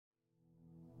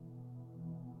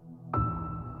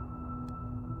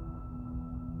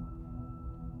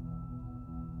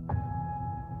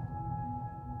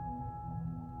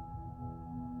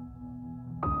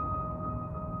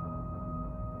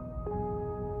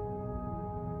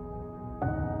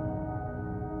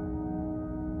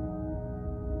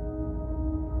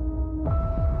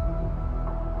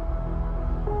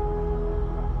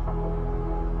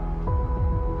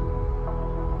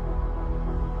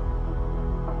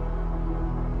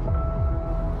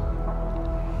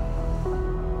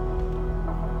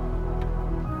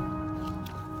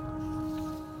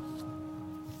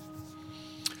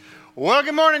Well,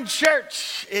 good morning,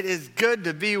 church. It is good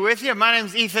to be with you. My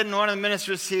name's Ethan, one of the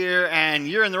ministers here, and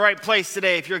you're in the right place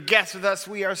today. If you're a guest with us,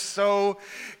 we are so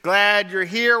glad you're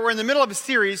here. We're in the middle of a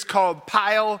series called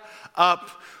Pile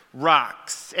Up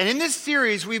Rocks. And in this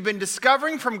series, we've been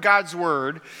discovering from God's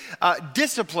Word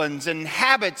disciplines and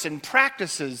habits and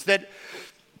practices that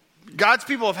God's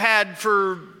people have had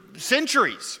for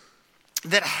centuries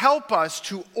that help us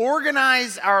to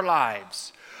organize our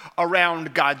lives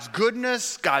around God's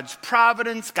goodness, God's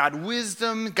providence, God's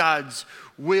wisdom, God's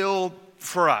will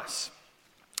for us.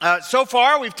 So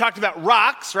far, we've talked about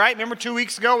rocks, right? Remember 2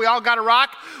 weeks ago, we all got a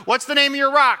rock. What's the name of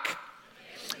your rock?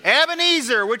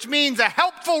 Ebenezer, which means a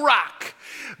helpful rock,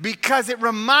 because it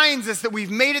reminds us that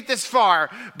we've made it this far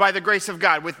by the grace of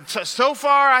God. So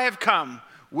far, I have come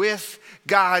with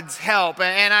God's help.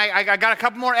 And I got a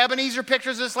couple more Ebenezer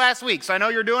pictures this last week. So I know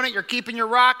you're doing it. You're keeping your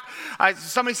rock.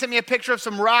 Somebody sent me a picture of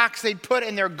some rocks they'd put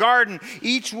in their garden.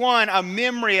 Each one a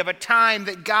memory of a time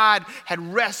that God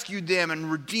had rescued them and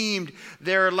redeemed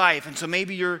their life. And so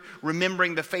maybe you're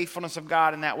remembering the faithfulness of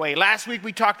God in that way. Last week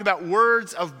we talked about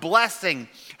words of blessing,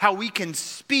 how we can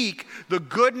speak the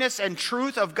goodness and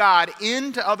truth of God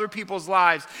into other people's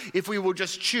lives if we will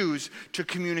just choose to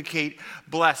communicate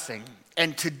blessing.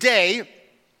 And today,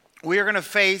 we are going to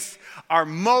face our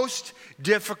most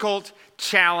difficult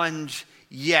challenge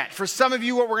yet. For some of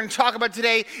you, what we're going to talk about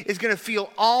today is going to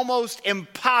feel almost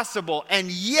impossible.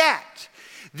 And yet,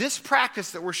 this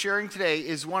practice that we're sharing today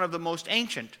is one of the most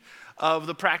ancient of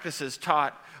the practices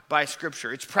taught by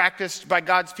Scripture. It's practiced by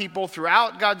God's people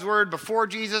throughout God's Word, before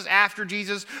Jesus, after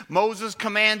Jesus. Moses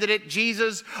commanded it.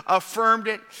 Jesus affirmed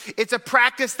it. It's a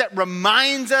practice that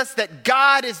reminds us that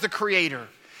God is the creator,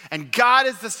 and God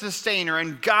is the sustainer,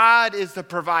 and God is the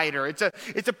provider. It's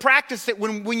a practice that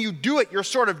when you do it, you're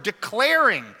sort of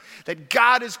declaring that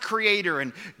God is creator,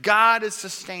 and God is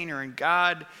sustainer, and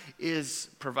God is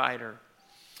provider.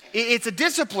 It's a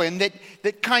discipline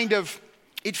that kind of,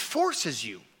 it forces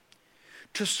you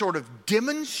to sort of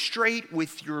demonstrate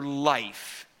with your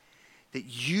life that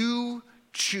you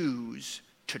choose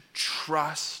to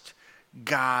trust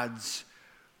God's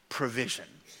provision.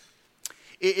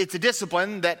 It's a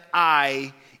discipline that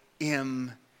I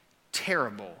am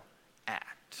terrible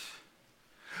at.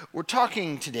 We're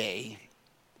talking today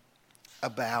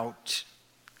about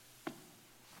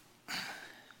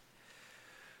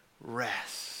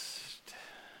rest,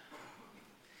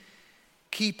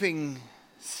 keeping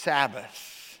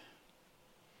Sabbath,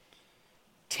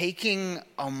 taking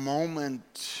a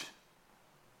moment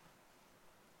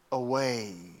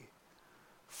away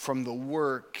from the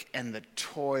work and the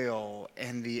toil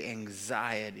and the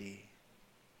anxiety.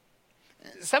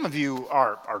 Some of you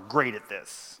are great at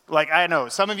this. Like, I know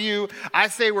some of you, I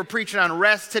say we're preaching on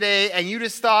rest today, and you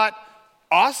just thought,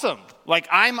 awesome. Like,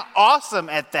 I'm awesome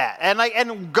at that.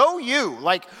 And go you,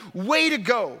 like, way to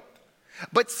go.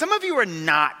 But some of you are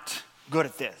not good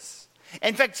at this.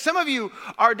 In fact, some of you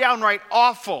are downright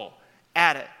awful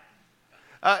at it.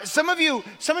 Some of you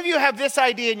have this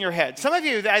idea in your head. Some of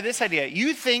you have this idea.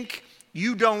 You think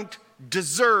you don't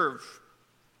deserve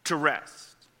to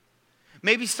rest.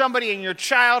 Maybe somebody in your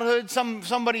childhood,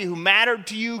 somebody who mattered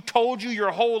to you, told you your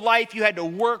whole life you had to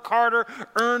work harder,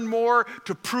 earn more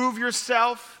to prove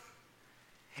yourself.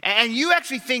 And you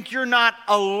actually think you're not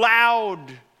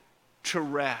allowed to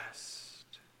rest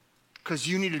because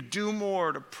you need to do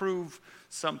more to prove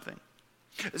something.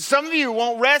 Some of you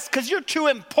won't rest because you're too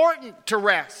important to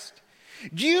rest.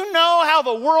 Do you know how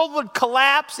the world would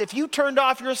collapse if you turned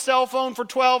off your cell phone for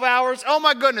 12 hours? Oh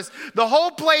my goodness, the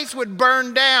whole place would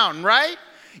burn down, right?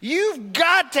 You've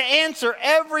got to answer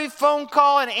every phone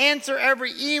call and answer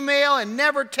every email and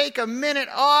never take a minute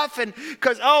off, and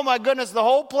because, oh my goodness, the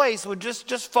whole place would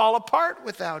just fall apart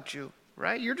without you,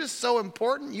 right? You're just so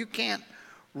important, you can't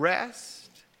rest.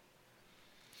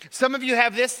 Some of you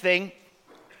have this thing.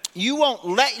 You won't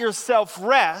let yourself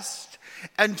rest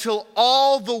until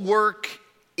all the work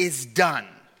is done,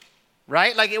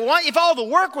 right? Like if all the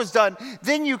work was done,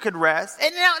 then you could rest.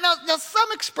 And now some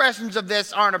expressions of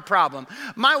this aren't a problem.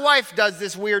 My wife does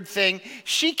this weird thing.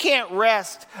 She can't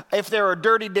rest if there are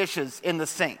dirty dishes in the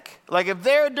sink. Like if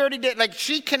there are dirty dishes, like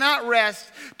she cannot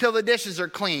rest till the dishes are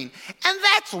clean. And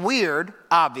that's weird,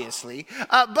 obviously,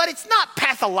 but it's not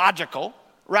pathological,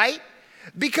 right?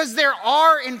 Because there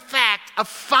are, in fact, a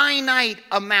finite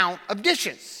amount of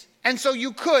dishes. And so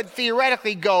you could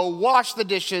theoretically go wash the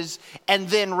dishes and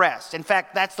then rest. In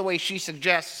fact, that's the way she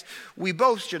suggests we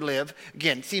both should live.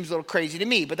 Again, it seems a little crazy to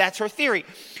me, but that's her theory.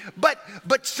 But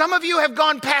some of you have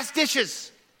gone past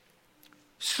dishes.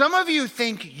 Some of you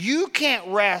think you can't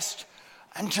rest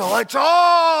until it's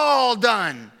all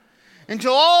done.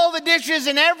 until all the dishes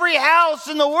in every house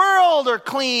in the world are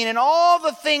clean and all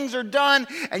the things are done.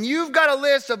 And you've got a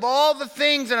list of all the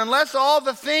things, and unless all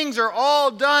the things are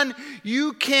all done,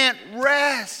 you can't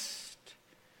rest.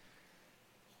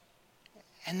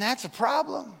 And that's a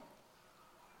problem,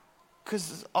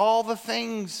 because all the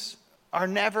things are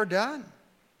never done,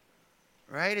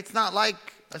 right? It's not like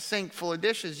a sink full of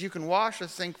dishes. You can wash a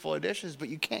sink full of dishes, but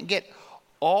you can't get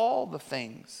all the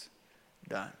things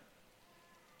done.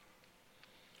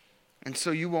 And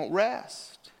so you won't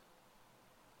rest.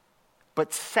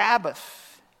 But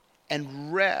Sabbath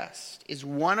and rest is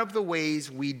one of the ways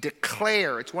we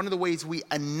declare, it's one of the ways we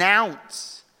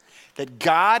announce that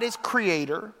God is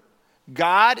creator,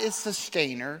 God is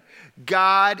sustainer,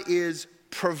 God is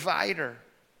provider.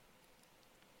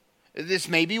 This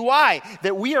may be why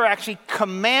that we are actually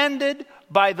commanded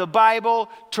by the Bible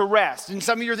to rest. And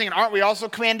some of you are thinking, aren't we also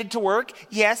commanded to work?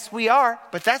 Yes, we are,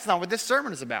 but that's not what this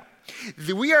sermon is about.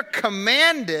 We are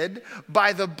commanded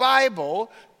by the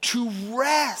Bible to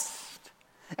rest.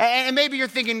 And maybe you're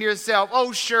thinking to yourself,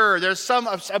 oh, sure, there's some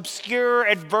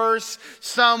obscure verse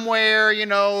somewhere,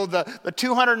 the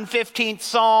 215th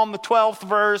Psalm, the 12th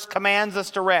verse commands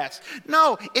us to rest.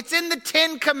 No, it's in the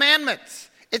 10 Commandments.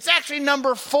 It's actually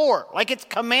number 4. Like, it's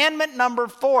commandment number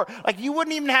 4. Like, you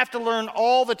wouldn't even have to learn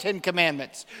all the 10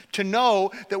 Commandments to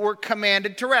know that we're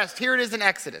commanded to rest. Here it is in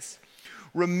Exodus.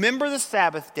 Remember the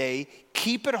Sabbath day,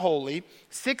 keep it holy.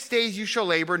 6 days you shall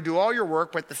labor and do all your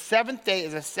work, but the 7th day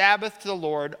is a Sabbath to the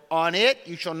Lord. On it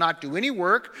you shall not do any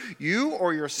work, you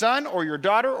or your son or your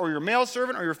daughter or your male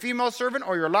servant or your female servant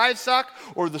or your livestock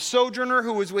or the sojourner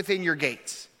who is within your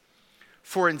gates.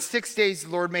 For in 6 days the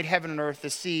Lord made heaven and earth, the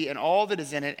sea, and all that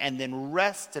is in it, and then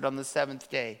rested on the 7th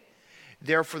day.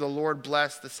 Therefore the Lord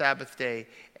blessed the Sabbath day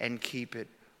and to keep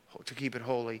it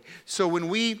holy. So when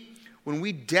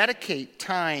we dedicate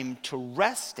time to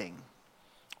resting,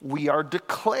 we are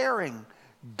declaring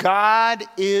God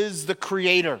is the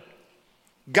creator.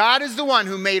 God is the one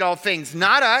who made all things,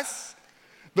 not us.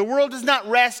 The world does not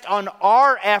rest on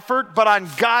our effort, but on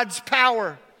God's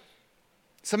power.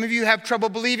 Some of you have trouble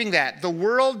believing that. The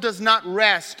world does not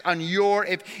rest on your,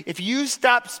 if you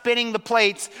stop spinning the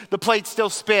plates still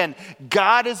spin.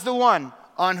 God is the one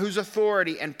on whose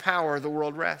authority and power the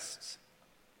world rests.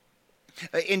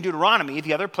 In Deuteronomy,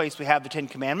 the other place we have the 10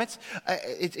 Commandments,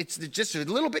 it's just a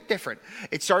little bit different.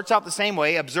 It starts out the same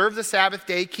way. Observe the Sabbath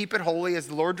day, keep it holy as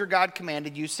the Lord your God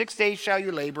commanded you. 6 days shall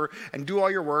you labor and do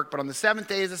all your work, but on the 7th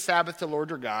day is a Sabbath to the Lord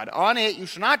your God. On it you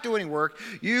shall not do any work,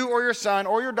 you or your son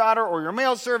or your daughter or your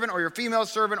male servant or your female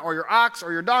servant or your ox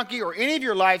or your donkey or any of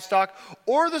your livestock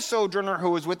or the sojourner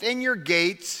who is within your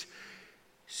gates,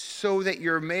 so that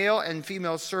your male and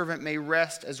female servant may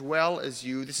rest as well as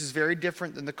you. This is very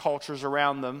different than the cultures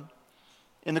around them.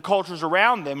 In the cultures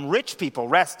around them, rich people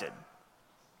rested,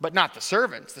 but not the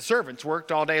servants. The servants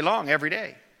worked all day long, every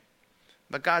day.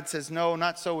 But God says, no,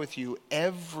 not so with you.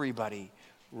 Everybody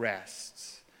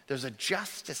rests. There's a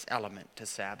justice element to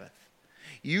Sabbath.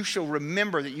 You shall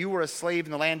remember that you were a slave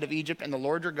in the land of Egypt, and the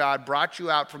Lord your God brought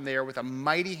you out from there with a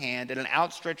mighty hand and an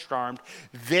outstretched arm.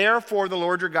 Therefore, the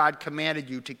Lord your God commanded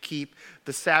you to keep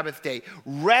the Sabbath day.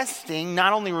 Resting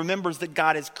not only remembers that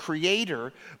God is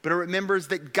creator, but it remembers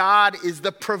that God is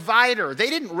the provider. They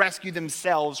didn't rescue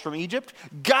themselves from Egypt.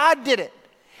 God did it.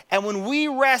 And when we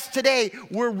rest today,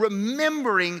 we're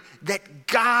remembering that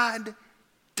God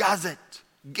does it.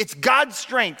 It's God's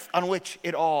strength on which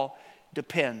it all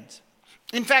depends.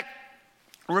 In fact,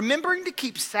 remembering to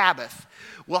keep Sabbath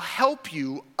will help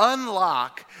you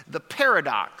unlock the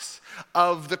paradox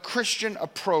of the Christian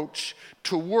approach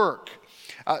to work.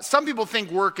 Some people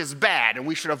think work is bad and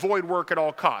we should avoid work at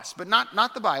all costs, but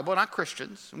not the Bible, not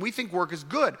Christians. We think work is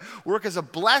good. Work is a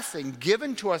blessing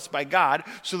given to us by God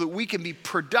so that we can be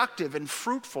productive and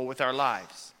fruitful with our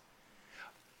lives.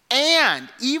 And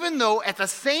even though at the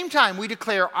same time we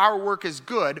declare our work is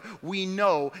good, we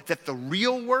know that the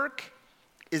real work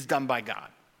is done by God.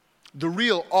 The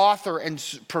real author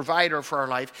and provider for our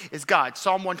life is God.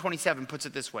 Psalm 127 puts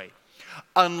it this way: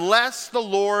 unless the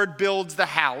Lord builds the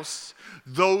house,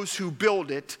 those who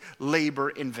build it labor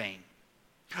in vain.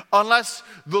 Unless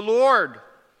the Lord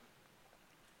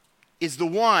is the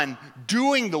one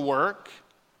doing the work,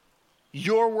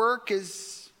 your work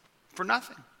is for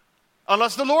nothing.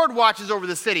 Unless the Lord watches over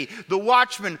the city, the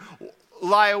watchmen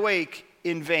lie awake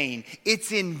in vain.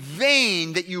 It's in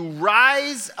vain that you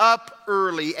rise up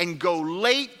early and go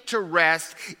late to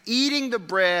rest, eating the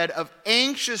bread of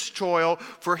anxious toil,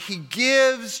 for he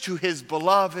gives to his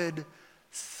beloved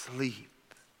sleep.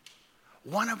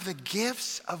 One of the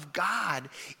gifts of God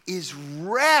is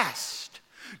rest,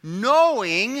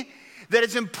 knowing that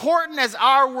as important as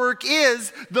our work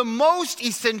is, the most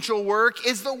essential work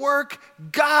is the work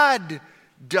God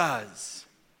does.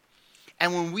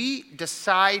 And when we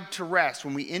decide to rest,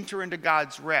 when we enter into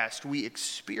God's rest, we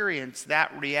experience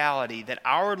that reality that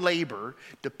our labor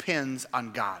depends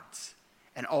on God's.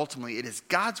 And ultimately, it is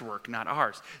God's work, not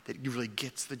ours, that really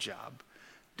gets the job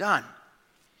done.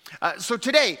 So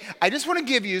today, I just want to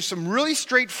give you some really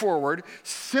straightforward,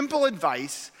 simple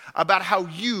advice about how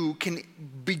you can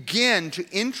begin to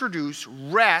introduce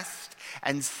rest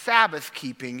and Sabbath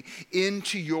keeping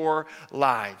into your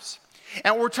lives.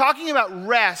 And we're talking about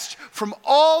rest from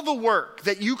all the work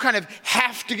that you kind of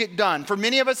have to get done. For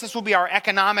many of us, this will be our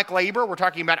economic labor. We're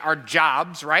talking about our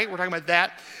jobs, right? We're talking about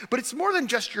that. But it's more than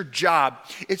just your job.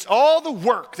 It's all the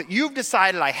work that you've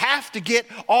decided, I have to get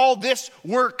all this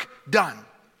work done.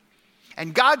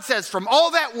 And God says, from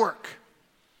all that work,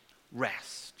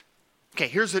 rest. Okay,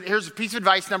 here's a piece of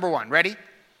advice number one. Ready?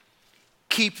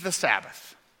 Keep the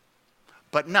Sabbath,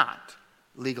 but not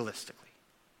legalistically.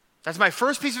 That's my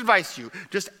first piece of advice to you.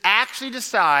 Just actually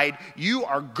decide you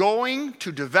are going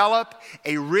to develop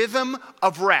a rhythm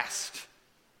of rest,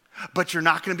 but you're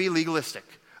not going to be legalistic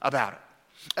about it.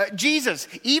 Jesus,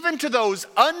 even to those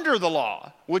under the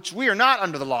law, which we are not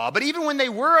under the law, but even when they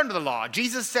were under the law,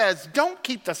 Jesus says, don't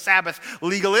keep the Sabbath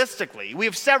legalistically. We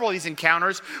have several of these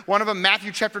encounters. One of them,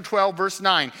 Matthew chapter 12, verse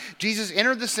 9. Jesus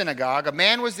entered the synagogue. A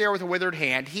man was there with a withered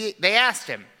hand. They asked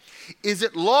him, is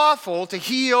it lawful to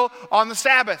heal on the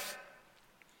Sabbath?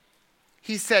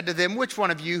 He said to them, which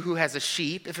one of you who has a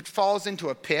sheep, if it falls into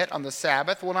a pit on the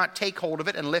Sabbath, will not take hold of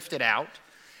it and lift it out?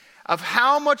 Of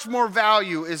how much more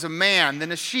value is a man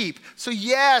than a sheep? So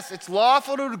yes, it's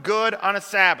lawful to do good on a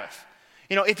Sabbath.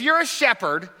 You know, if you're a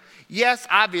shepherd, yes,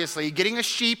 obviously, getting a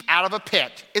sheep out of a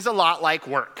pit is a lot like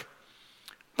work.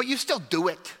 But you still do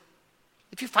it.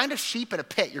 If you find a sheep in a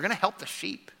pit, you're going to help the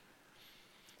sheep.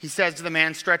 He says to the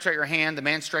man, stretch out your hand. The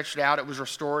man stretched it out. It was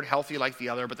restored, healthy like the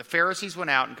other. But the Pharisees went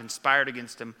out and conspired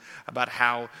against him about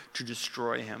how to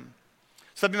destroy him.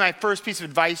 So that'd be my first piece of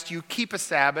advice to you. Keep a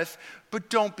Sabbath, but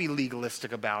don't be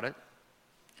legalistic about it.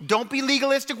 Don't be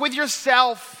legalistic with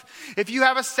yourself. If you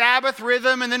have a Sabbath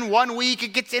rhythm and then one week it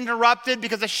gets interrupted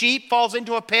because a sheep falls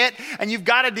into a pit and you've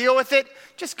got to deal with it,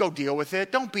 just go deal with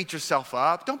it. Don't beat yourself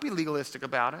up. Don't be legalistic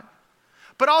about it.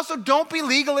 But also don't be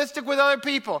legalistic with other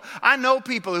people. I know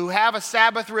people who have a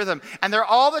Sabbath rhythm and they're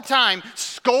all the time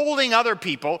scolding other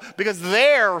people because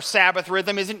their Sabbath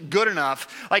rhythm isn't good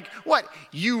enough. Like, what?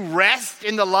 You rest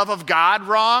in the love of God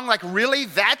wrong? Like, really?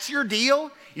 That's your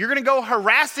deal? You're going to go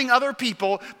harassing other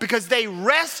people because they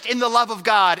rest in the love of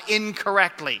God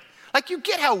incorrectly. Like, you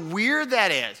get how weird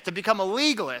that is to become a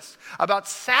legalist about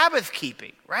Sabbath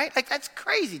keeping, right? Like, that's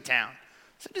crazy town.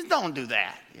 So just don't do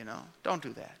that, Don't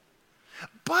do that.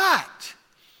 But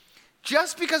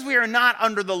just because we are not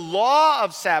under the law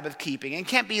of Sabbath keeping and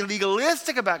can't be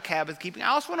legalistic about Sabbath keeping, I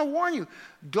also want to warn you,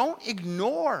 don't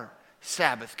ignore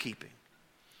Sabbath keeping.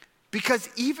 Because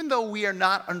even though we are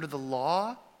not under the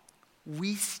law,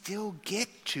 we still get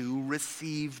to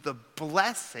receive the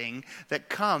blessing that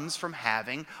comes from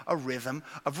having a rhythm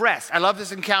of rest. I love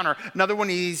this encounter. Another one of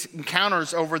these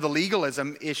encounters over the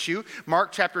legalism issue.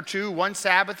 Mark chapter 2, one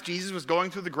Sabbath, Jesus was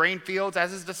going through the grain fields.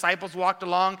 As his disciples walked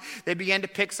along, they began to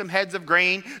pick some heads of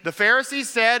grain. The Pharisees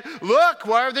said, look,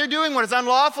 what are they doing? What is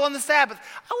unlawful on the Sabbath?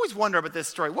 I always wonder about this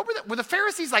story. Were the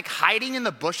Pharisees like hiding in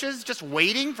the bushes, just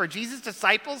waiting for Jesus'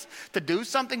 disciples to do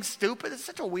something stupid? It's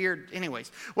such a weird, anyways,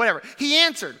 whatever. He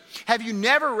answered, have you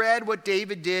never read what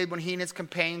David did when he and his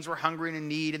companions were hungry and in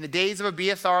need? In the days of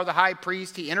Abiathar, the high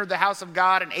priest, he entered the house of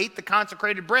God and ate the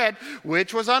consecrated bread,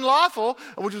 which was lawful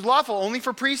only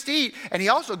for priests to eat. And he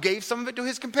also gave some of it to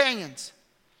his companions.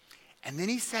 And then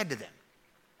he said to them,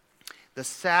 the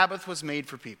Sabbath was made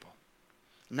for people,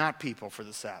 not people for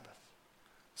the Sabbath.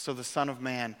 So the Son of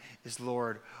Man is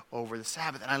Lord over the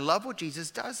Sabbath. And I love what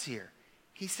Jesus does here.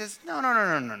 He says, no.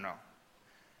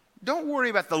 Don't worry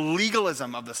about the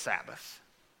legalism of the Sabbath,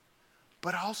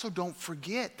 but also don't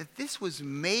forget that this was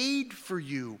made for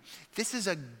you. This is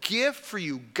a gift for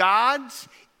you. God's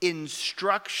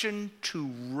instruction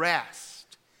to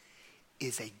rest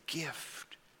is a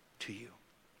gift to you.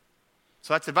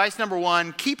 So that's advice number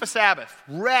one. Keep a Sabbath.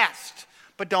 Rest,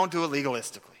 but don't do it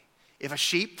legalistically. If a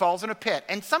sheep falls in a pit,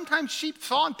 and sometimes sheep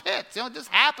fall in pits, it just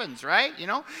happens, right?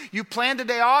 You planned a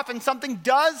day off and something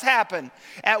does happen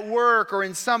at work or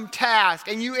in some task,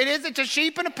 and it's a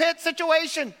sheep in a pit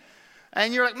situation.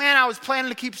 And you're like, man, I was planning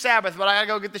to keep Sabbath, but I gotta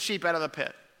go get the sheep out of the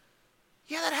pit.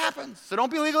 Yeah, that happens. So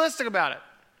don't be legalistic about it.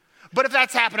 But if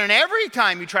that's happening every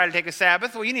time you try to take a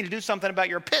Sabbath, well, you need to do something about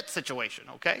your pit situation,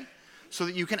 okay? So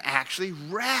that you can actually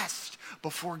rest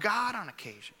before God on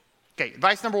occasion. Okay,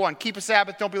 advice number 1, keep a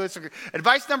Sabbath, don't be lazy.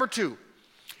 Advice number 2,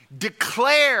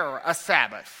 declare a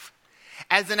Sabbath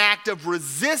as an act of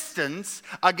resistance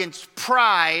against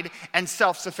pride and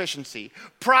self-sufficiency.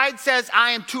 Pride says,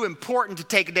 I am too important to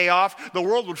take a day off. The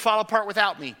world would fall apart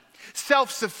without me.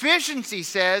 Self-sufficiency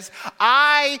says,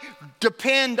 I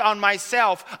depend on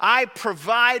myself. I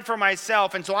provide for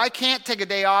myself. And so I can't take a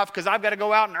day off because I've got to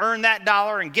go out and earn that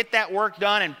dollar and get that work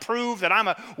done and prove that I'm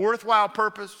a worthwhile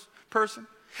person.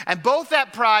 And both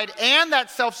that pride and that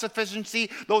self-sufficiency,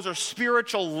 those are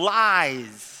spiritual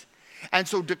lies. And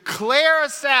so declare a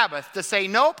Sabbath to say,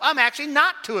 nope, I'm actually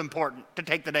not too important to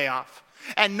take the day off.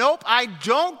 And nope, I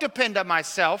don't depend on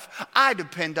myself. I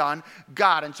depend on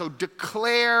God. And so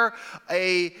declare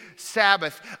a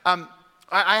Sabbath. I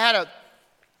had a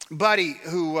buddy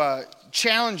who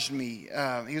challenged me.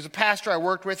 He was a pastor I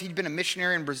worked with. He'd been a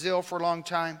missionary in Brazil for a long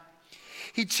time.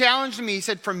 He challenged me. He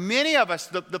said, for many of us,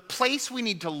 the place we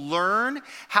need to learn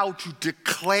how to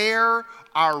declare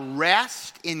our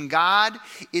rest in God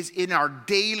is in our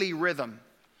daily rhythm.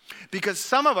 Because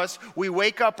some of us, we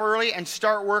wake up early and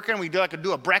start working. We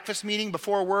do a breakfast meeting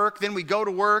before work. Then we go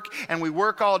to work and we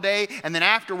work all day. And then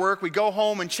after work, we go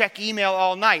home and check email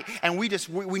all night. And we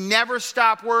never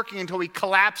stop working until we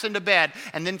collapse into bed.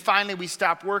 And then finally we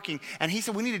stop working. And he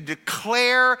said we need to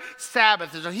declare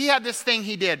Sabbath. So he had this thing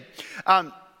he did.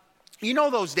 You know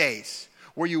those days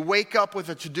where you wake up with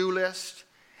a to-do list,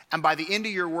 and by the end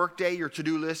of your workday, your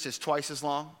to-do list is twice as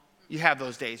long? You have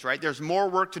those days, right? There's more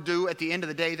work to do at the end of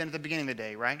the day than at the beginning of the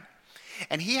day, right?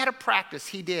 And he had a practice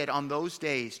he did on those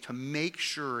days to make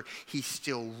sure he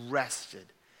still rested.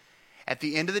 At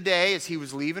the end of the day, as he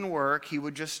was leaving work, he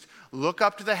would just look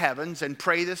up to the heavens and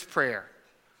pray this prayer.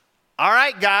 All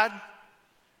right, God,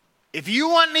 if you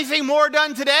want anything more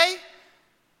done today,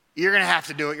 you're going to have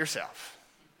to do it yourself.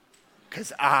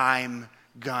 Because I'm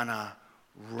going to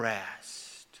rest.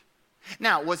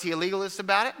 Now, was he a legalist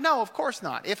about it? No, of course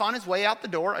not. If on his way out the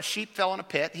door, a sheep fell in a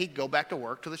pit, he'd go back to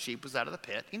work till the sheep was out of the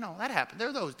pit. You know, that happened. There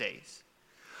are those days.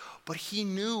 But he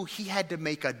knew he had to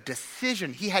make a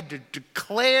decision. He had to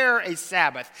declare a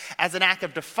Sabbath as an act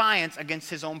of defiance against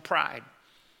his own pride.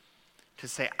 To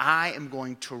say, I am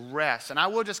going to rest. And I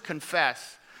will just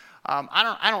confess,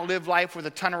 I don't live life with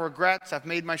a ton of regrets. I've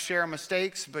made my share of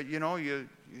mistakes, but you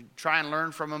try and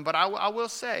learn from them. But I will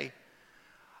say,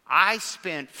 I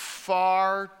spent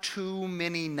far too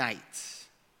many nights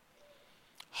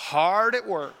hard at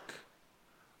work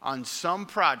on some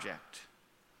project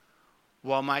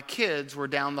while my kids were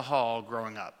down the hall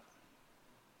growing up.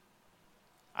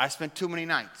 I spent too many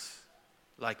nights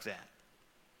like that.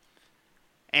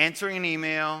 Answering an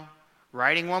email,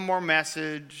 writing one more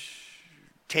message,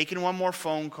 taking one more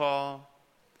phone call.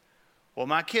 Well,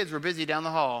 my kids were busy down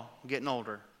the hall getting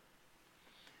older.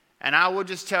 And I will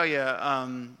just tell you,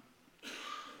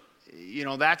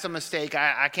 that's a mistake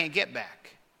I can't get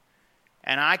back.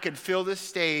 And I could fill this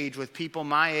stage with people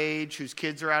my age whose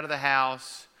kids are out of the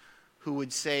house who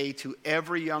would say to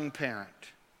every young parent,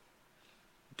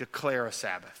 declare a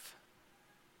Sabbath.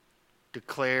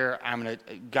 Declare,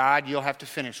 God, you'll have to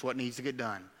finish what needs to get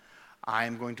done. I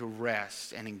am going to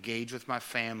rest and engage with my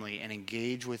family and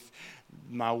engage with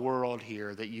my world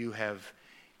here that you have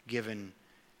given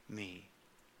me.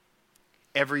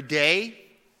 Every day,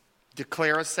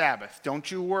 declare a Sabbath. Don't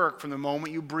you work from the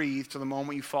moment you breathe to the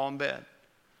moment you fall in bed.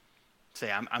 Say,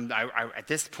 at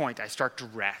this point, I start to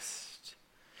rest.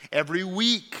 Every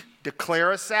week,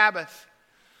 declare a Sabbath.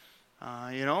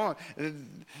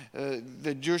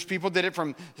 The Jewish people did it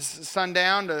from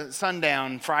sundown to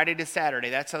sundown, Friday to Saturday.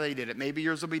 That's how they did it. Maybe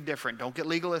yours will be different. Don't get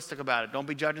legalistic about it. Don't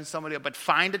be judging somebody else. But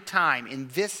find a time. In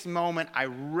this moment, I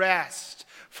rest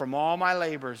from all my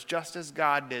labors, just as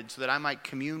God did, so that I might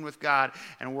commune with God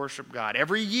and worship God.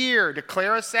 Every year,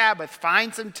 declare a Sabbath.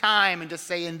 Find some time and just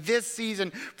say, in this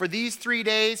season, for these 3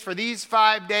 days, for these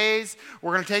 5 days,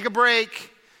 we're going to take a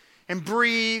break and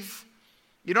breathe.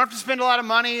 You don't have to spend a lot of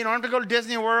money. You don't have to go to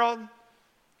Disney World.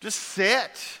 Just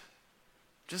sit.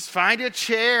 Just find a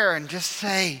chair and just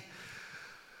say,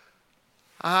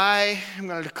 I am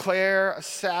going to declare a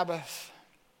Sabbath.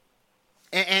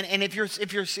 And if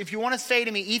you want to say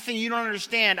to me, Ethan, you don't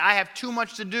understand. I have too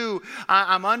much to do.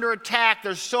 I'm under attack.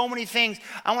 There's so many things.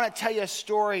 I want to tell you a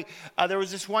story. There was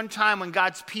this one time when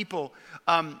God's people,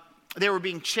 they were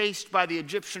being chased by the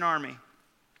Egyptian army.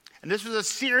 And this was a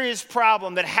serious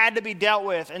problem that had to be dealt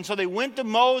with. And so they went to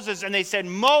Moses and they said,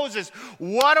 Moses,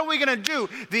 what are we going to do?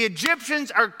 The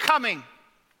Egyptians are coming.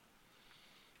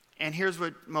 And here's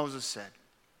what Moses said.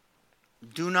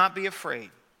 Do not be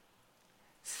afraid.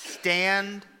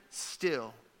 Stand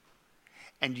still,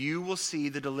 and you will see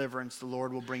the deliverance the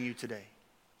Lord will bring you today.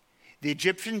 The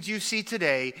Egyptians you see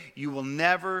today, you will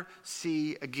never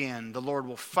see again. The Lord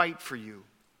will fight for you.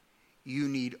 You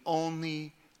need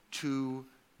only to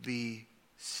be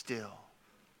still.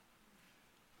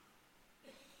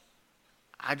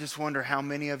 I just wonder how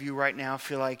many of you right now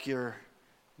feel like you're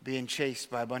being chased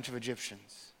by a bunch of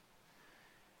Egyptians.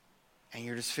 And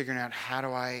you're just figuring out, how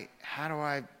do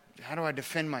I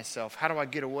defend myself? How do I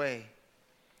get away?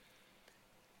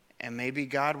 And maybe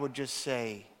God would just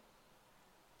say,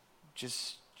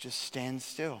 just stand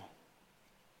still.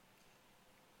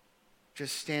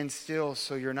 Just stand still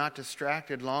so you're not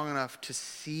distracted long enough to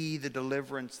see the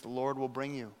deliverance the Lord will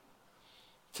bring you.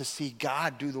 To see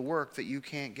God do the work that you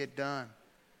can't get done.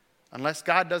 Unless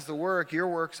God does the work, your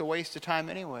work's a waste of time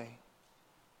anyway.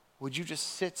 Would you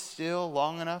just sit still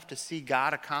long enough to see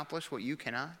God accomplish what you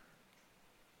cannot?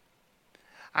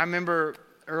 I remember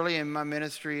early in my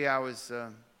ministry, I was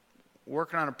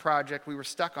working on a project. We were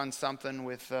stuck on something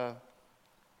with the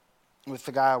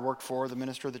guy I worked for, the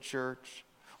minister of the church.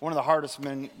 One of the hardest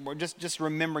men, just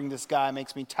remembering this guy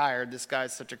makes me tired. This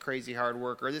guy's such a crazy hard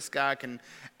worker. This guy can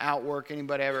outwork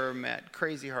anybody I've ever met.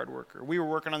 Crazy hard worker. We were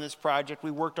working on this project. We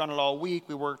worked on it all week.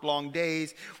 We worked long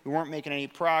days. We weren't making any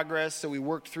progress, so we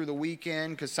worked through the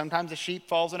weekend because sometimes a sheep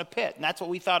falls in a pit, and that's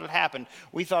what we thought had happened.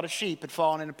 We thought a sheep had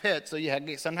fallen in a pit, so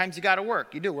sometimes you got to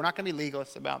work. You do. We're not going to be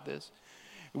legalists about this.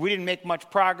 We didn't make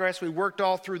much progress. We worked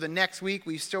all through the next week.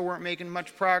 We still weren't making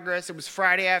much progress. It was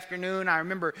Friday afternoon. I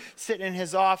remember sitting in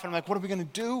his office, and I'm like, what are we going to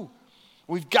do?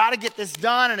 We've got to get this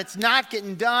done, and it's not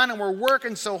getting done, and we're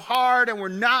working so hard, and we're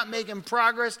not making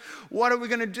progress. What are we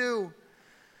going to do?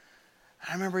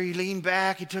 I remember he leaned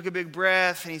back, he took a big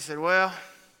breath, and he said, well,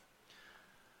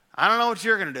 I don't know what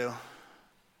you're going to do,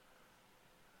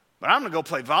 but I'm going to go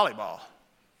play volleyball.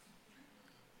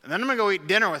 And then I'm going to go eat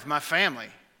dinner with my family.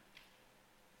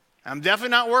 I'm definitely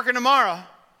not working tomorrow,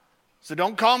 so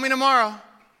don't call me tomorrow.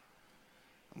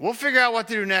 We'll figure out what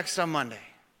to do next on Monday.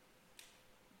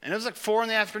 And it was like 4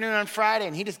 p.m. on Friday,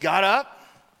 and he just got up,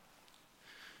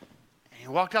 and he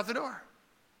walked out the door.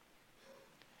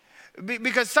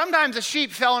 Because sometimes a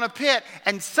sheep fell in a pit,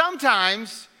 and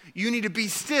sometimes you need to be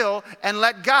still and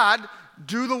let God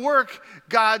do the work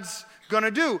God's going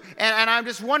to do. And I'm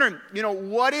just wondering,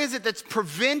 what is it that's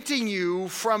preventing you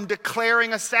from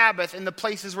declaring a Sabbath in the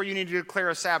places where you need to declare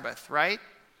a Sabbath, right?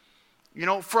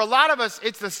 For a lot of us,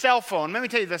 it's the cell phone. Let me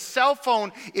tell you, the cell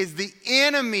phone is the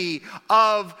enemy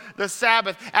of the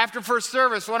Sabbath. After first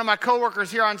service, one of my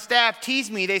coworkers here on staff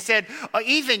teased me. They said,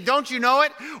 Ethan, don't you know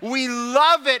it? We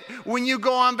love it when you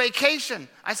go on vacation.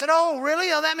 I said, oh, really?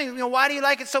 Oh, that means, why do you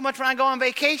like it so much when I go on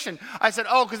vacation? I said,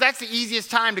 because that's the easiest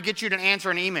time to get you to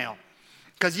answer an email.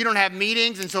 Because you don't have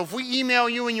meetings, and so if we email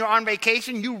you when you're on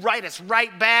vacation, you write us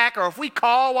right back. Or if we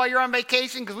call while you're on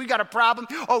vacation because we got a problem,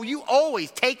 you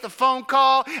always take the phone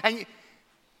call. And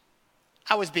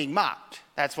I was being mocked.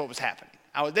 That's what was happening.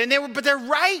 But they're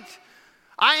right.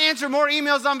 I answer more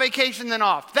emails on vacation than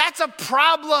off. That's a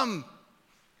problem.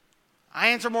 I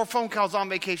answer more phone calls on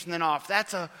vacation than off.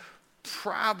 That's a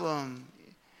problem.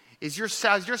 Has your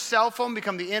cell phone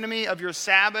become the enemy of your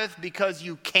Sabbath because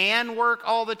you can work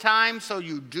all the time, so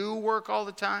you do work all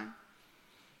the time?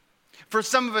 For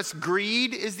some of us,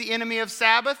 greed is the enemy of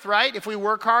Sabbath, right? If we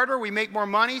work harder, we make more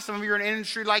money. Some of you are in an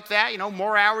industry like that.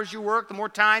 More hours you work, the more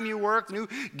time you work, the new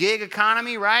gig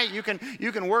economy, right? You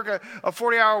can work a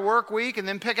 40-hour work week and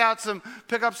then pick up some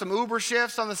Uber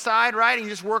shifts on the side, right? And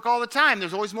you just work all the time.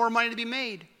 There's always more money to be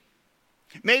made.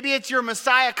 Maybe it's your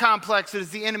Messiah complex that is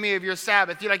the enemy of your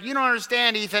Sabbath. You're like, you don't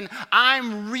understand, Ethan.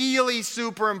 I'm really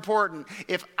super important.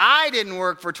 If I didn't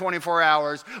work for 24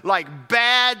 hours,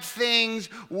 bad things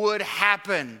would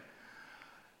happen.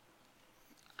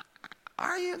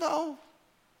 Are you, though?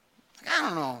 I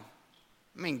don't know.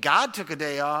 God took a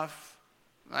day off.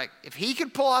 If he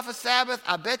could pull off a Sabbath,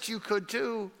 I bet you could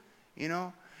too,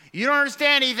 You don't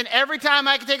understand, Ethan. Every time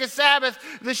I can take a Sabbath,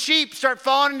 the sheep start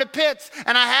falling into pits,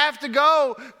 and I have to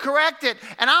go correct it.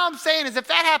 And all I'm saying is if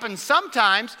that happens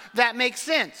sometimes, that makes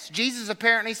sense. Jesus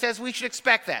apparently says we should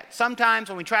expect that. Sometimes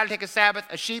when we try to take a Sabbath,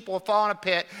 a sheep will fall in a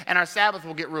pit, and our Sabbath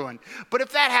will get ruined. But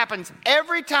if that happens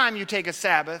every time you take a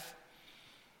Sabbath,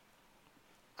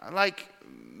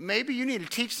 maybe you need to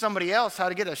teach somebody else how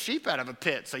to get a sheep out of a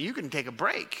pit so you can take a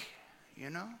break,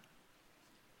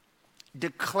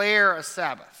 Declare a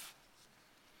Sabbath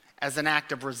as an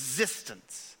act of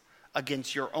resistance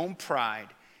against your own pride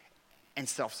and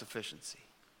self-sufficiency.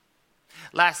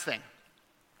 Last thing,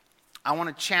 I want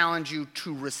to challenge you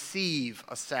to receive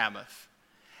a Sabbath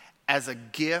as a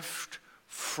gift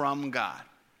from God.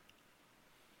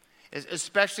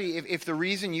 Especially if the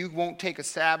reason you won't take a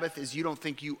Sabbath is you don't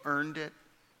think you earned it.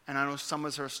 And I know some of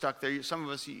us are stuck there. Some of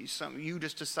us, you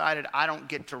just decided, I don't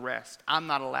get to rest. I'm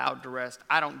not allowed to rest.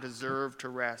 I don't deserve to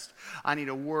rest. I need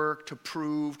to work, to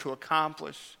prove, to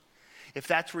accomplish. If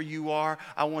that's where you are,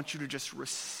 I want you to just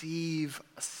receive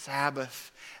a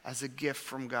Sabbath as a gift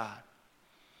from God.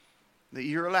 That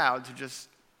you're allowed to just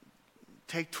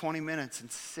take 20 minutes and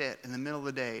sit in the middle of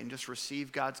the day and just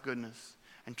receive God's goodness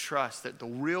and trust that the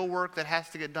real work that has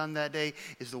to get done that day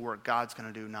is the work God's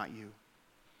going to do, not you.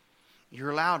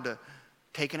 You're allowed to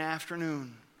take an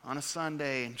afternoon on a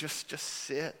Sunday and just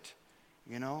sit,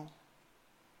 you know.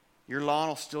 Your lawn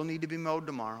will still need to be mowed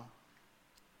tomorrow.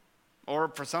 Or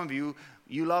for some of you,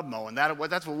 you love mowing.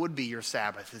 That's what would be your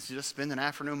Sabbath, is just spend an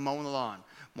afternoon mowing the lawn.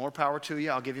 More power to you.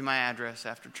 I'll give you my address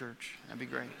after church. That'd be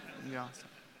great. That'd be awesome.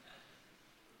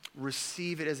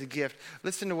 Receive it as a gift.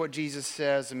 Listen to what Jesus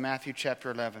says in Matthew chapter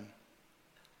 11.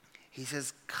 He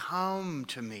says, "Come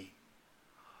to me,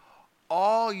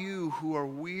 all you who are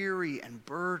weary and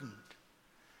burdened,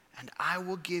 and I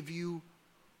will give you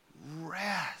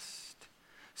rest."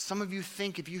 Some of you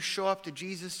think if you show up to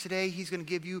Jesus today, he's going to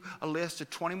give you a list of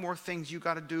 20 more things you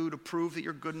got to do to prove that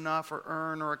you're good enough or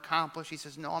earn or accomplish. He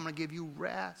says, no, I'm going to give you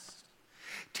rest.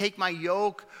 Take my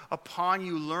yoke upon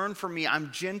you. Learn from me.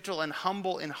 I'm gentle and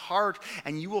humble in heart,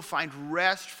 and you will find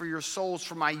rest for your souls.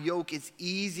 For my yoke is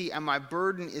easy and my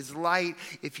burden is light.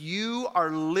 If you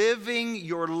are living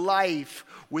your life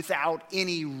without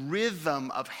any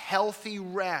rhythm of healthy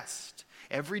rest,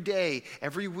 every day,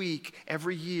 every week,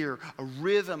 every year, a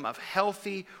rhythm of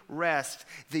healthy rest,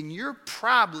 then you're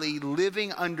probably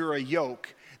living under a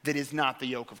yoke that is not the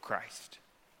yoke of Christ.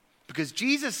 Because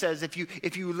Jesus says if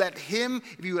you let him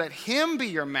be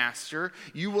your master,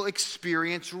 you will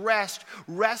experience rest.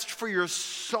 Rest for your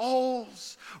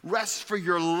souls. Rest for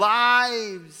your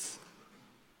lives.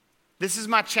 This is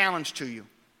my challenge to you.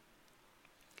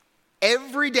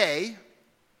 Every day,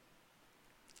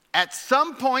 at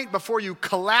some point before you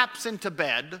collapse into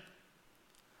bed,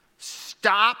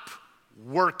 stop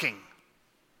working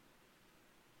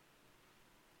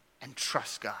and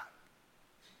trust God.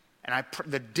 And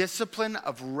the discipline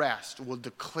of rest will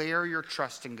declare your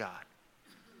trust in God.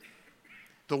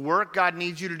 The work God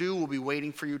needs you to do will be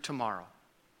waiting for you tomorrow.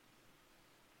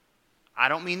 I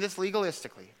don't mean this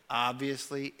legalistically.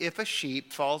 Obviously, if a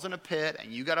sheep falls in a pit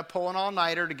and you got to pull an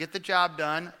all-nighter to get the job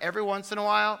done, every once in a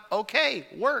while, okay,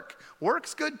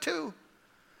 work's good too.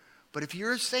 But if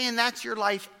you're saying that's your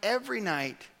life every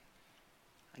night,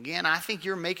 again, I think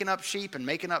you're making up sheep and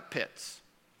making up pits.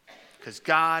 Because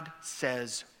God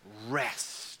says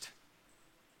rest.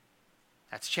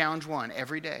 That's challenge 1,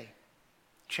 every day.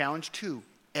 Challenge 2,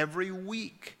 every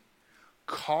week.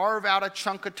 Carve out a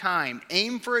chunk of time.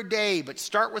 Aim for a day, but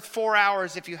start with 4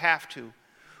 hours if you have to.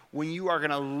 When you are going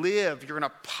to live, you're going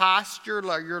to posture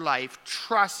your life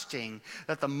trusting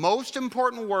that the most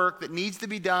important work that needs to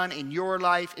be done in your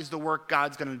life is the work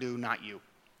God's going to do, not you.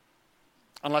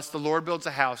 Unless the Lord builds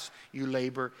a house, you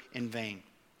labor in vain.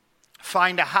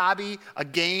 Find a hobby, a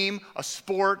game, a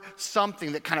sport,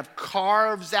 something that kind of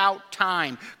carves out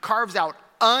time, carves out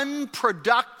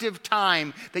unproductive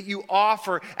time that you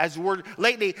offer as word.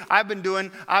 Lately, I've been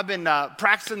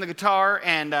practicing the guitar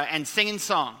and singing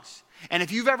songs. And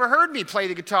if you've ever heard me play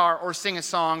the guitar or sing a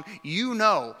song, you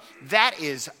know that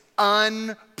is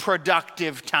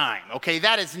unproductive time, okay?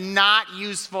 That is not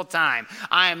useful time.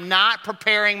 I am not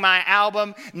preparing my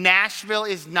album. Nashville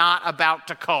is not about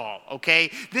to call,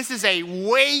 okay? This is a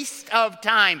waste of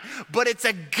time, but it's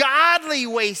a godly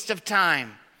waste of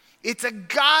time. It's a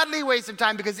godly waste of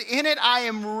time because in it I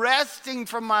am resting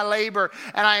from my labor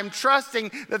and I am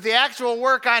trusting that the actual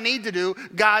work I need to do,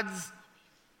 God's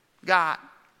got.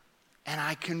 And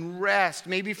I can rest.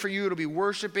 Maybe for you it'll be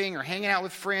worshiping or hanging out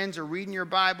with friends or reading your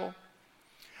Bible.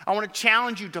 I want to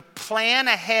challenge you to plan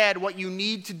ahead what you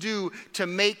need to do to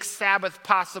make Sabbath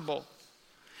possible.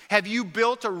 Have you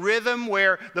built a rhythm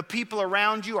where the people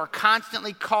around you are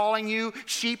constantly calling you?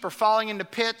 Sheep are falling into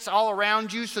pits all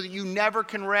around you so that you never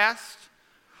can rest?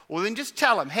 Well, then just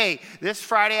tell them, hey, this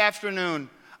Friday afternoon,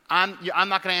 I'm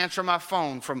not going to answer my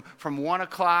phone from 1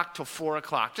 o'clock till 4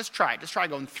 o'clock. Just try it. Just try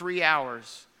going 3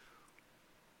 hours.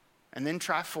 And then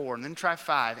try 4, and then try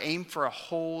 5. Aim for a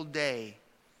whole day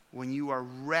when you are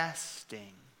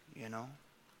resting, you know.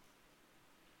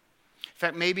 In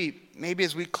fact, maybe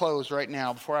as we close right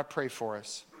now, before I pray for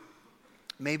us,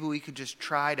 maybe we could just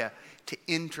try to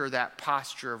enter that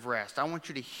posture of rest. I want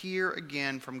you to hear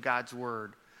again from God's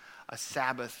word a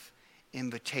Sabbath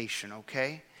invitation,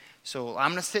 okay? So I'm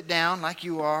going to sit down like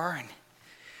you are and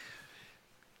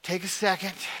take a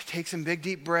second, take some big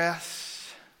deep breaths.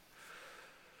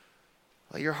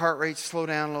 Let your heart rate slow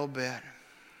down a little bit.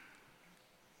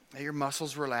 Let your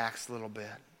muscles relax a little bit.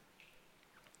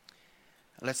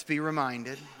 Let's be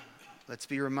reminded. Let's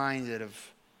be reminded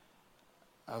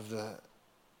of the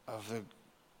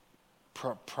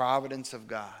providence of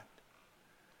God.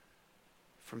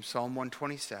 From Psalm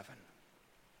 127.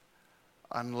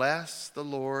 Unless the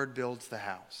Lord builds the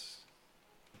house,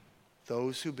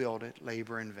 those who build it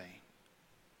labor in vain.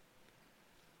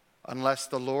 Unless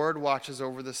the Lord watches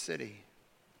over the city,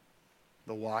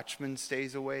 the watchman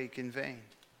stays awake in vain.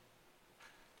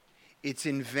 It's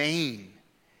in vain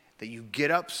that you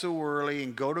get up so early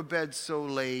and go to bed so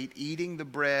late, eating the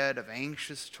bread of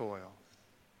anxious toil,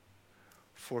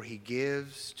 for he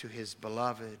gives to his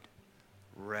beloved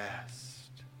rest.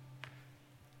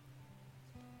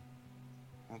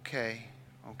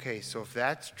 Okay, so if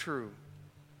that's true,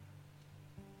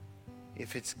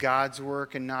 if it's God's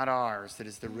work and not ours that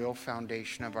is the real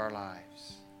foundation of our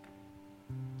lives,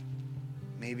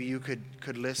 maybe you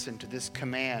could listen to this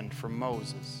command from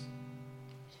Moses.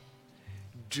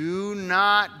 Do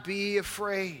not be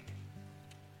afraid.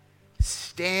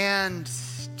 Stand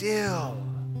still,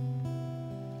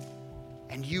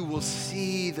 and you will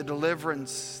see the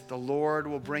deliverance the Lord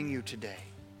will bring you today.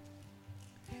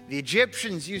 The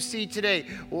Egyptians you see today,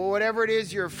 whatever it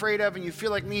is you're afraid of and you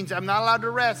feel like means I'm not allowed to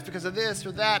rest because of this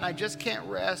or that, and I just can't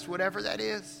rest, whatever that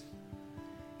is,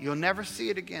 you'll never see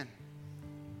it again.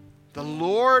 The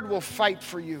Lord will fight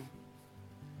for you.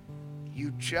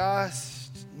 You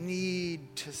just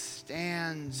need to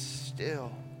stand still.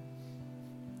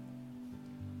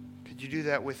 Could you do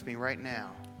that with me right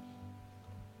now?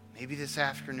 Maybe this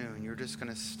afternoon, you're just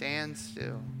going to stand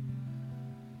still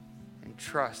and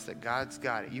trust that God's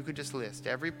got it. You could just list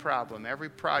every problem, every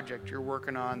project you're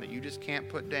working on that you just can't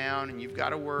put down and you've got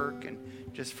to work, and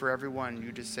just for everyone,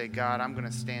 you just say, God, I'm going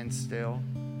to stand still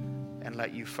and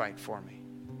let you fight for me.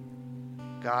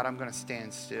 God, I'm going to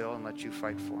stand still and let you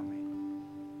fight for me.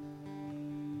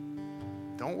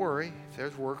 Don't worry. If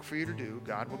there's work for you to do,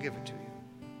 God will give it to you.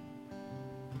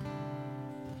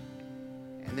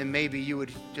 And then maybe you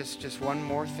would just one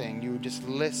more thing. You would just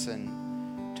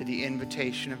listen to the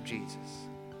invitation of Jesus.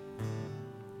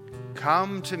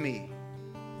 Come to me,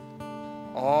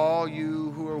 all you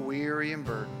who are weary and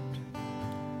burdened,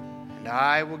 and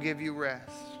I will give you rest.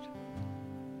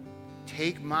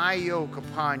 Take my yoke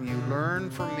upon you. Learn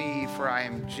from me, for I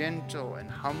am gentle and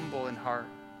humble in heart.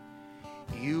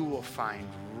 You will find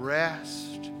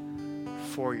rest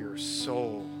for your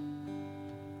soul.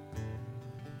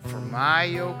 For my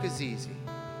yoke is easy,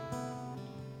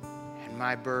 and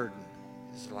my burden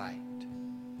is light.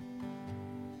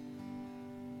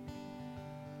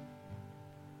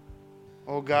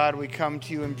 Oh God, we come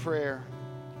to you in prayer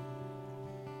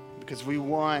because we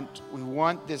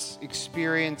want this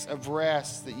experience of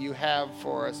rest that you have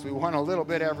for us. We want a little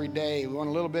bit every day. We want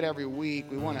a little bit every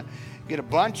week. We want to get a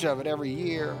bunch of it every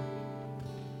year.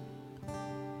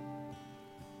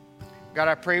 God,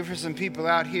 I pray for some people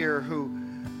out here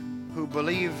who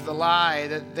believe the lie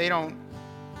that they don't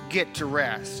get to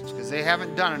rest because they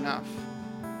haven't done enough.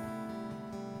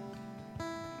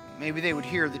 Maybe they would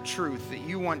hear the truth that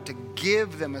you want to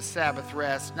give them a Sabbath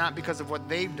rest, not because of what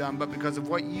they've done, but because of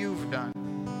what you've done.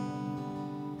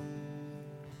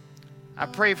 I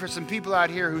pray for some people out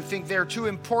here who think they're too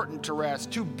important to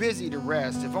rest, too busy to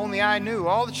rest. If only I knew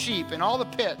all the sheep and all the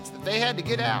pits that they had to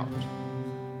get out.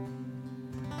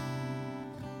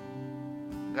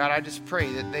 God, I just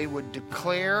pray that they would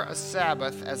declare a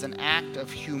Sabbath as an act of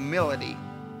humility,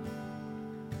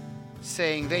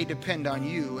 saying they depend on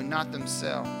you and not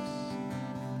themselves.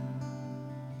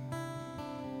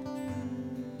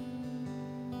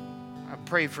 I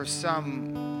pray for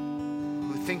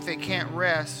some who think they can't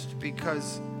rest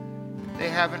because they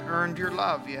haven't earned your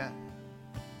love yet.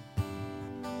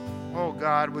 Oh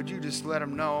God, would you just let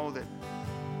them know that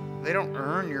they don't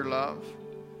earn your love.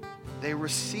 They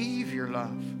receive your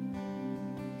love.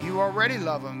 You already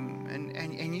love them,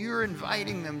 and you're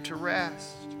inviting them to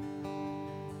rest.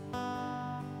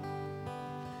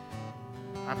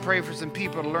 I pray for some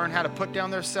people to learn how to put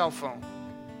down their cell phone,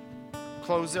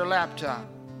 close their laptop,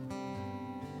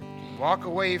 walk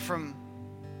away from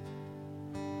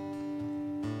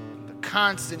the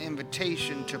constant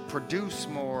invitation to produce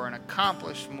more and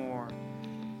accomplish more,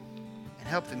 and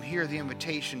help them hear the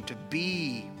invitation to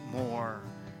be more,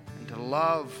 to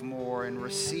love more and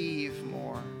receive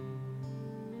more.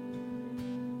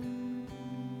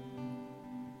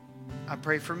 I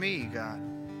pray for me, God,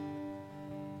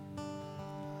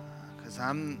 because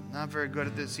I'm not very good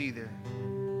at this either.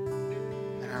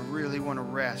 And I really want to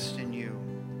rest in you.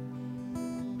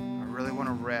 I really want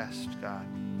to rest, God,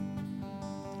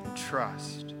 and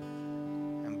trust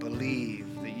and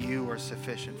believe that you are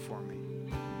sufficient for me.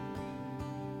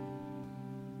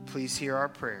 Please hear our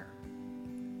prayer.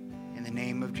 In the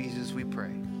name of Jesus we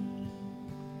pray.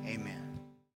 Amen.